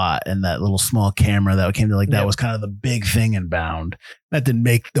camera a lot, and that little small camera that came to that was kind of the big thing in Bound. That didn't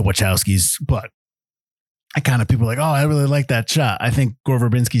make the Wachowskis, but people are like, oh, I really like that shot. I think Gore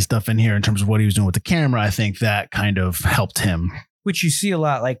Verbinski stuff in here in terms of what he was doing with the camera, I think that kind of helped him. Which you see a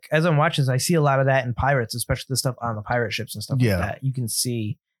lot, like as I'm watching this, I see a lot of that in Pirates, especially the stuff on the pirate ships and stuff like that. You can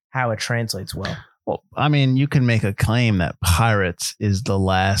see how it translates well. Well, I mean, you can make a claim that Pirates is the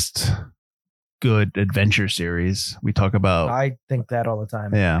last good adventure series. We talk about. I think that all the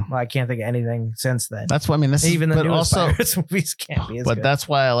time. Yeah. Well, I can't think of anything since then. That's what I mean. Even the newest Pirates movies can't be as good. But that's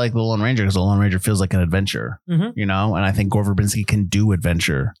why I like The Lone Ranger, because The Lone Ranger feels like an adventure, you know? And I think Gore Verbinski can do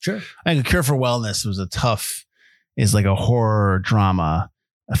adventure. Sure. I think A Cure for Wellness is like a horror drama,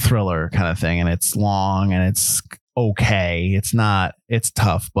 a thriller kind of thing. And it's long and it's okay. It's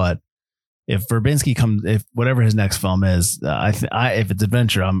tough, but if Verbinski if whatever his next film is, if it's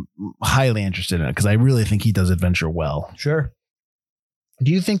adventure, I'm highly interested in it, because I really think he does adventure well. Sure.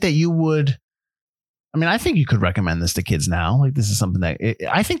 Do you think that you would? I mean, I think you could recommend this to kids now. Like, this is something that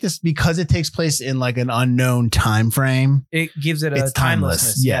I think this, because it takes place in like an unknown time frame. It gives it it's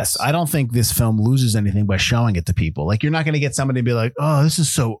timeless. Yes. I don't think this film loses anything by showing it to people. Like, you're not going to get somebody to be like, oh, this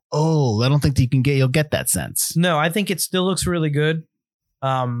is so old. I don't think you'll get that sense. No, I think it still looks really good.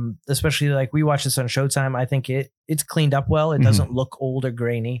 Especially like we watched this on Showtime. I think it's cleaned up well. It doesn't look old or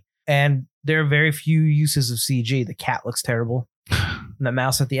grainy, and there are very few uses of CG. The cat looks terrible, and the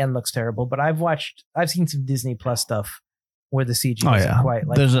mouse at the end looks terrible. But I've seen some Disney Plus stuff where the CG doesn't quite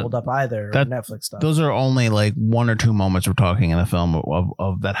hold up either. Or Netflix stuff. Those are only like 1 or 2 moments we're talking in the film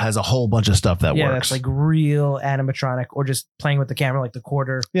of that has a whole bunch of stuff that works. Yeah, that's like real animatronic, or just playing with the camera, like the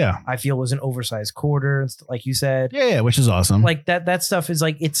quarter. Yeah, I feel was an oversized quarter, like you said. Yeah, which is awesome. Like that stuff is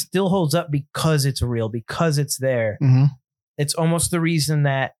like, it still holds up because it's real, because it's there. It's almost the reason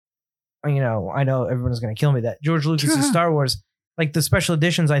that, you know, I know everyone's going to kill me, that George Lucas's Star Wars, like the special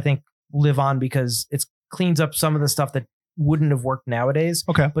editions, I think live on because it cleans up some of the stuff that wouldn't have worked nowadays.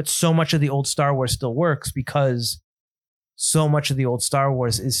 Okay. But so much of the old Star Wars still works because so much of the old Star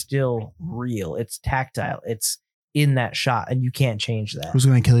Wars is still real. It's tactile. It's in that shot, and you can't change that. Who's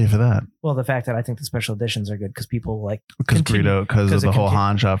going to kill you for that? Well, the fact that I think the special editions are good because people like because of the whole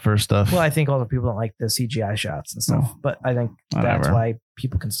Han shot first stuff. Well, I think all the people don't like the CGI shots and stuff, but I think that's why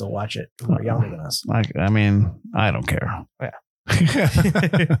people can still watch it who are younger than us. I mean, I don't care.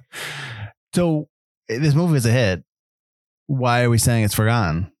 Yeah. So this movie is a hit. Why are we saying it's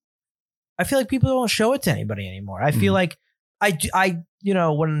forgotten? I feel like people don't show it to anybody anymore. I feel like I you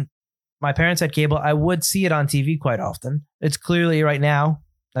know, when my parents had cable, I would see it on TV quite often. It's clearly right now,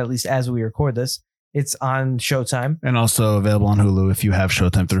 at least as we record this, it's on Showtime. And also available on Hulu if you have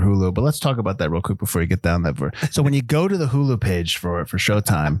Showtime through Hulu. But let's talk about that real quick before you get down that. So when you go to the Hulu page for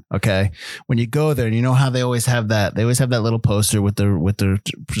Showtime, okay, when you go there, and you know how they always have that little poster with the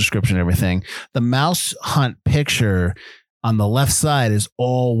prescription and everything. The Mouse Hunt picture on the left side is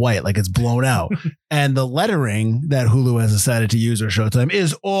all white, like it's blown out. And the lettering that Hulu has decided to use or Showtime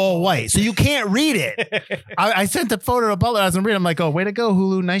is all white. So you can't read it. I sent a photo to Butler as I'm reading. I'm like, oh, way to go,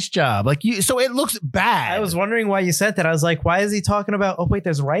 Hulu. Nice job. Like so it looks bad. I was wondering why you sent that. I was like, why is he talking about, oh, wait,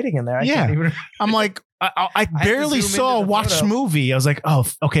 there's writing in there. I'm like, I barely saw a watched movie. I was like, oh,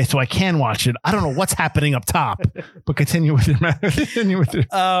 okay, so I can watch it. I don't know what's happening up top, but continue with it.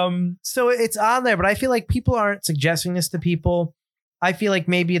 So it's on there, but I feel like people aren't suggesting this to people. I feel like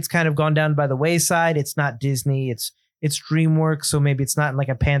maybe it's kind of gone down by the wayside. It's not Disney. It's DreamWorks. So maybe it's not in like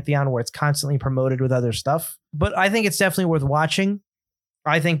a pantheon where it's constantly promoted with other stuff. But I think it's definitely worth watching.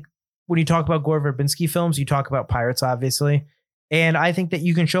 I think when you talk about Gore Verbinski films, you talk about Pirates, obviously. And I think that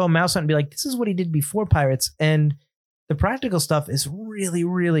you can show a Mouse Hunt and be like, this is what he did before Pirates. And the practical stuff is really,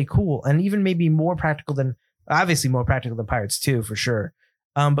 really cool. And even maybe more practical than Pirates 2, for sure.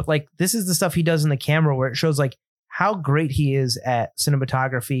 But like, this is the stuff he does in the camera where it shows like how great he is at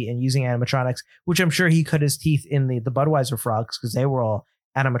cinematography and using animatronics, which I'm sure he cut his teeth in the Budweiser frogs because they were all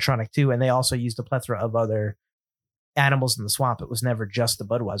animatronic too. And they also used a plethora of other animals in the swamp. It was never just the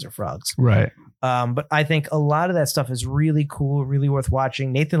Budweiser frogs. Right. But I think a lot of that stuff is really cool, really worth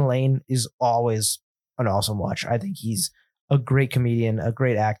watching. Nathan Lane is always an awesome watch. I think he's a great comedian, a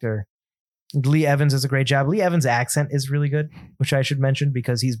great actor. Lee Evans does a great job. Lee Evans' accent is really good, which I should mention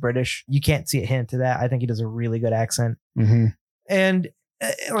because he's British. You can't see a hint to that. I think he does a really good accent. Mm-hmm. And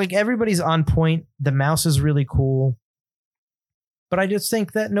like everybody's on point. The mouse is really cool. But I just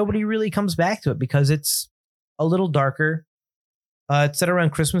think that nobody really comes back to it because it's a little darker. It's set around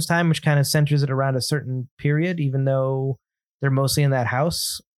Christmas time, which kind of centers it around a certain period, even though they're mostly in that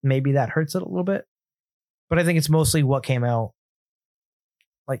house. Maybe that hurts it a little bit. But I think it's mostly what came out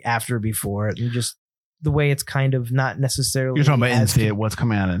like after or before it, and just the way it's kind of not necessarily. You're talking about in theater, what's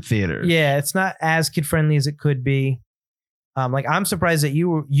coming out in theaters. Yeah, it's not as kid friendly as it could be. Like I'm surprised that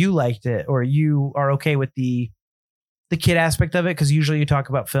you liked it or you are okay with the kid aspect of it, because usually you talk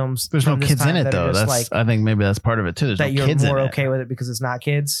about films. There's no kids in it though. That's like, I think maybe that's part of it too. There's that no you're kids more in okay with it because it's not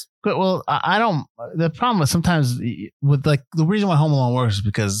kids. But well, I don't. The problem with sometimes with like the reason why Home Alone works is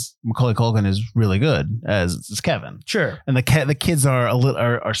because Macaulay Culkin is really good as Kevin. Sure. And the kids are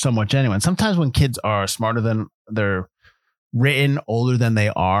are somewhat genuine. Sometimes when kids are smarter than they're written, older than they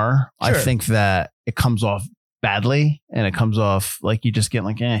are, Sure. I think that it comes off badly, and it comes off like you just get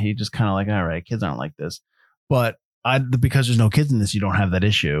like, he just kind of like, all right, kids aren't like this. But because there's no kids in this, you don't have that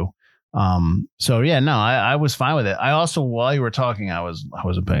issue. So yeah, no, I was fine with it. I also, while you were talking, I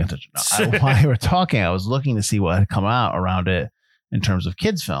wasn't paying attention. While you were talking, I was looking to see what had come out around it in terms of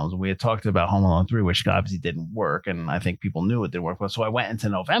kids films. We had talked about Home Alone 3, which obviously didn't work, and I think people knew it didn't work. So I went into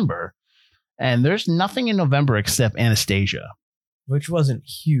November, and there's nothing in November except Anastasia, which wasn't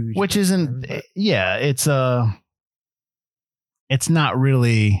huge. which isn't. Yeah, it's not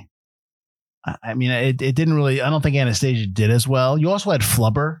really. I mean, it didn't really. I don't think Anastasia did as well. You also had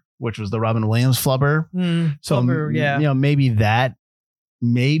Flubber, which was the Robin Williams Flubber. So Flubber, yeah, maybe that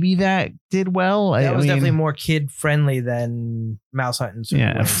did well. That was definitely more kid friendly than Mouse Hunt.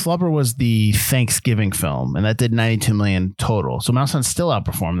 Yeah, Flubber was the Thanksgiving film, and that did 92 million total. So Mouse Hunt still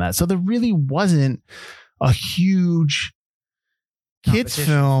outperformed that. So there really wasn't a huge kids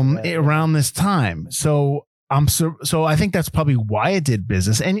film around this time. So I think that's probably why it did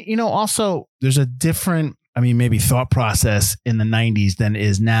business. And, also there's a different, maybe thought process in the 90s than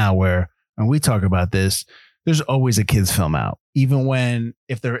is now, where when we talk about this, there's always a kids film out. Even when,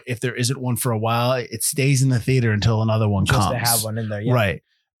 if there isn't one for a while, it stays in the theater until another one comes. Just to have one in there. Yeah. Right.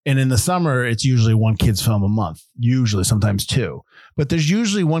 And in the summer, it's usually one kids film a month, usually sometimes two. But there's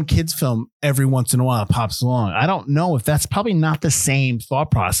usually one kids film every once in a while that pops along. I don't know if that's probably not the same thought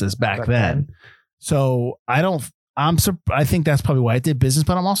process back then. So I think that's probably why it did business,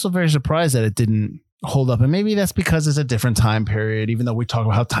 but I'm also very surprised that it didn't hold up. And maybe that's because it's a different time period, even though we talk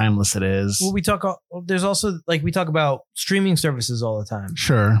about how timeless it is. Well, there's also we talk about streaming services all the time.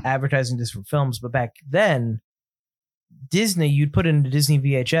 Sure. Advertising different films. But back then, Disney, you'd put into Disney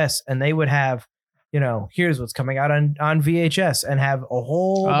VHS and they would have, here's what's coming out on VHS and have a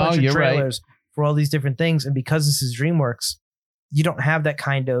whole bunch of trailers for all these different things. And because this is DreamWorks, you don't have that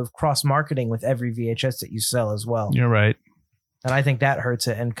kind of cross marketing with every VHS that you sell as well. You're right. And I think that hurts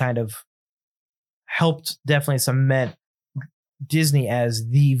it and kind of helped definitely cement Disney as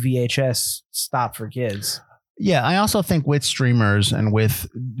the VHS stop for kids. Yeah, I also think with streamers and with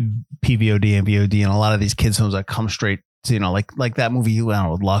PVOD and VOD and a lot of these kids films that come straight to, like that movie,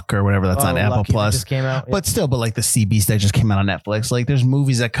 Luck or whatever, that's on Apple Plus. Just came out. But still, like the Sea Beast that just came out on Netflix. Like there's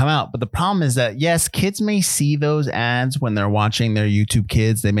movies that come out. But the problem is that, yes, kids may see those ads when they're watching their YouTube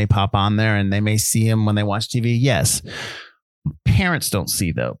Kids. They may pop on there and they may see them when they watch TV. Yes. Parents don't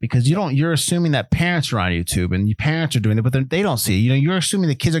see though, because you're assuming that parents are on YouTube and parents are doing it, but they don't see it. You're assuming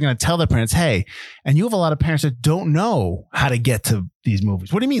the kids are going to tell their parents, hey, and you have a lot of parents that don't know how to get to these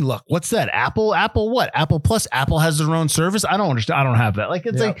movies. What do you mean? Look, what's that? Apple what? Apple Plus. Apple has their own service. I don't understand. I don't have that. Like,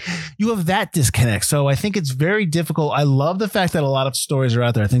 it's like you have that disconnect. So I think it's very difficult. I love the fact that a lot of stories are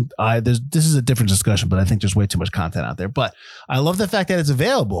out there. I think this is a different discussion, but I think there's way too much content out there. But I love the fact that it's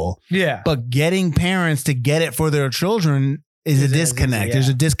available. Yeah. But getting parents to get it for their children is a disconnect. There's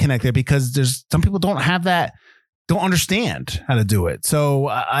a disconnect there because there's some people don't understand how to do it. So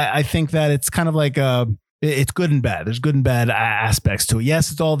I think that it's kind of like it's good and bad. There's good and bad aspects to it.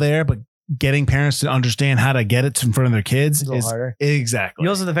 Yes, it's all there, but getting parents to understand how to get it in front of their kids is harder. Exactly. You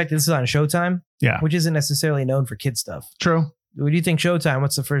also have the fact that this is on Showtime, which isn't necessarily known for kid stuff. True. When you think Showtime,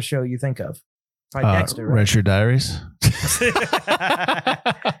 what's the first show you think of? Probably Dexter. Right? Red Shirt Diaries.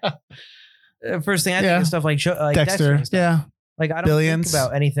 First thing I think of stuff like Dexter. Yeah. Like I don't Billions. think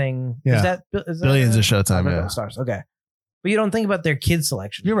about anything. Yeah. Is that Billions of Showtime. Yeah. Stars. Okay. But you don't think about their kids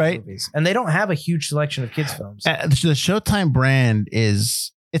selection. You're right. Movies. And they don't have a huge selection of kids films. The Showtime brand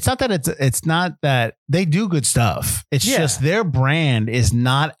is it's not that they do good stuff. It's just their brand is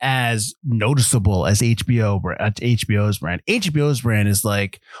not as noticeable as HBO's brand. HBO's brand is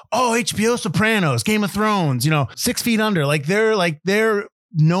like, oh, HBO Sopranos, Game of Thrones, 6 Feet Under. Like they're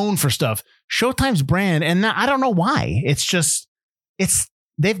known for stuff. Showtime's brand, and I don't know why.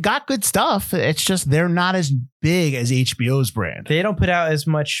 They've got good stuff. It's just they're not as big as HBO's brand. They don't put out as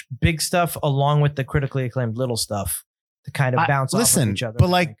much big stuff along with the critically acclaimed little stuff to kind of bounce off of each other. But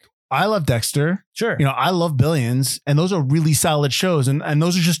like, I love Dexter. Sure. I love Billions, and those are really solid shows, and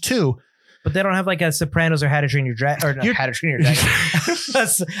those are just two. But they don't have like a Sopranos or How to Train Your Dragon, or not How to Train Your Dragon,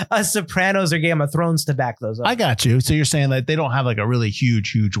 a Sopranos or Game of Thrones to back those up. I got you. So you're saying that they don't have like a really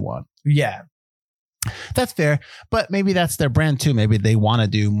huge one. Yeah. That's fair, but maybe that's their brand too. Maybe they want to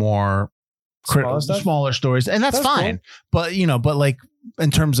do more smaller stories, and that's fine. Cool. But like in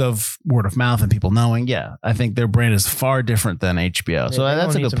terms of word of mouth and people knowing, I think their brand is far different than HBO. So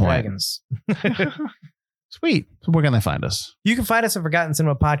that's a good point. Sweet. So where can they find us? You can find us at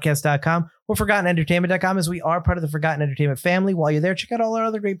ForgottenCinemaPodcast.com or ForgottenEntertainment.com, as we are part of the Forgotten Entertainment family. While you're there, check out all our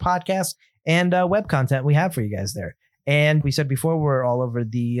other great podcasts and web content we have for you guys there. And we said before, we're all over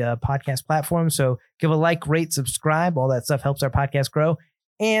the podcast platform. So give a like, rate, subscribe. All that stuff helps our podcast grow.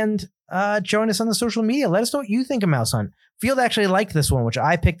 And join us on the social media. Let us know what you think of Mouse Hunt. Field actually liked this one, which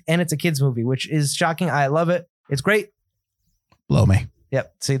I picked, and it's a kids movie, which is shocking. I love it. It's great. Blow me.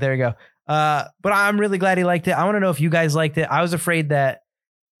 Yep. See, there you go. But I'm really glad he liked it. I want to know if you guys liked it. I was afraid that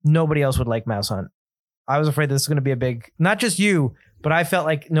nobody else would like Mouse Hunt. I was afraid this was going to be a big, not just you, but I felt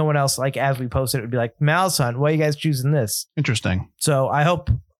like no one else, like as we posted, it would be like, Mouse Hunt, why are you guys choosing this? Interesting. So I hope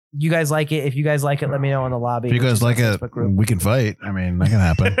you guys like it. If you guys like it, let me know in the lobby. If you guys like it, we can fight. I mean, that can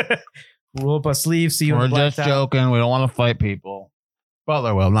happen. Roll up a sleeve. See you. We're just joking. We don't want to fight people.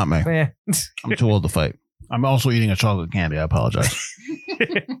 Butler will, not me. I'm too old to fight. I'm also eating a chocolate candy. I apologize.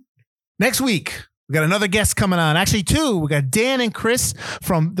 Next week, we got another guest coming on. Actually, two. We got Dan and Chris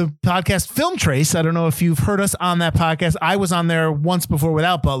from the podcast Film Trace. I don't know if you've heard us on that podcast. I was on there once before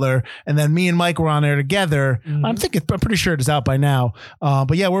without Butler, and then me and Mike were on there together. Mm-hmm. I'm pretty sure it is out by now.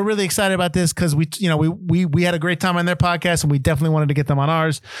 But yeah, we're really excited about this because we had a great time on their podcast, and we definitely wanted to get them on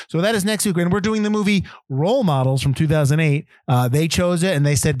ours. So that is next week, and we're doing the movie Role Models from 2008. They chose it, and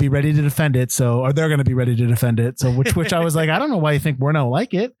they said be ready to defend it. Or they're going to be ready to defend it. So which I was like, I don't know why you think we're not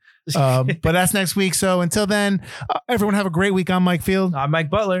like it. But that's next week. So until then, everyone have a great week. I'm Mike Field. I'm Mike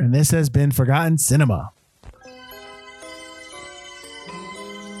Butler. And this has been Forgotten Cinema.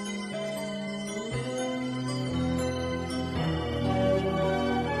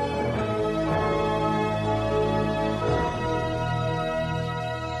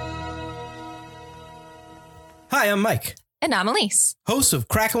 Hi, I'm Mike. And I'm Elise. Hosts of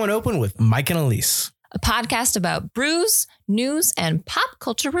Crack One Open with Mike and Elise. A podcast about brews, news, and pop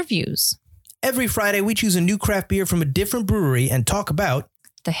culture reviews. Every Friday, we choose a new craft beer from a different brewery and talk about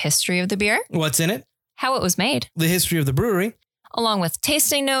the history of the beer, what's in it, how it was made, the history of the brewery, along with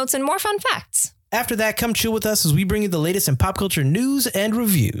tasting notes and more fun facts. After that, come chill with us as we bring you the latest in pop culture news and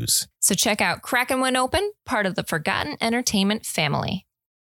reviews. So check out Kraken When Open, part of the Forgotten Entertainment family.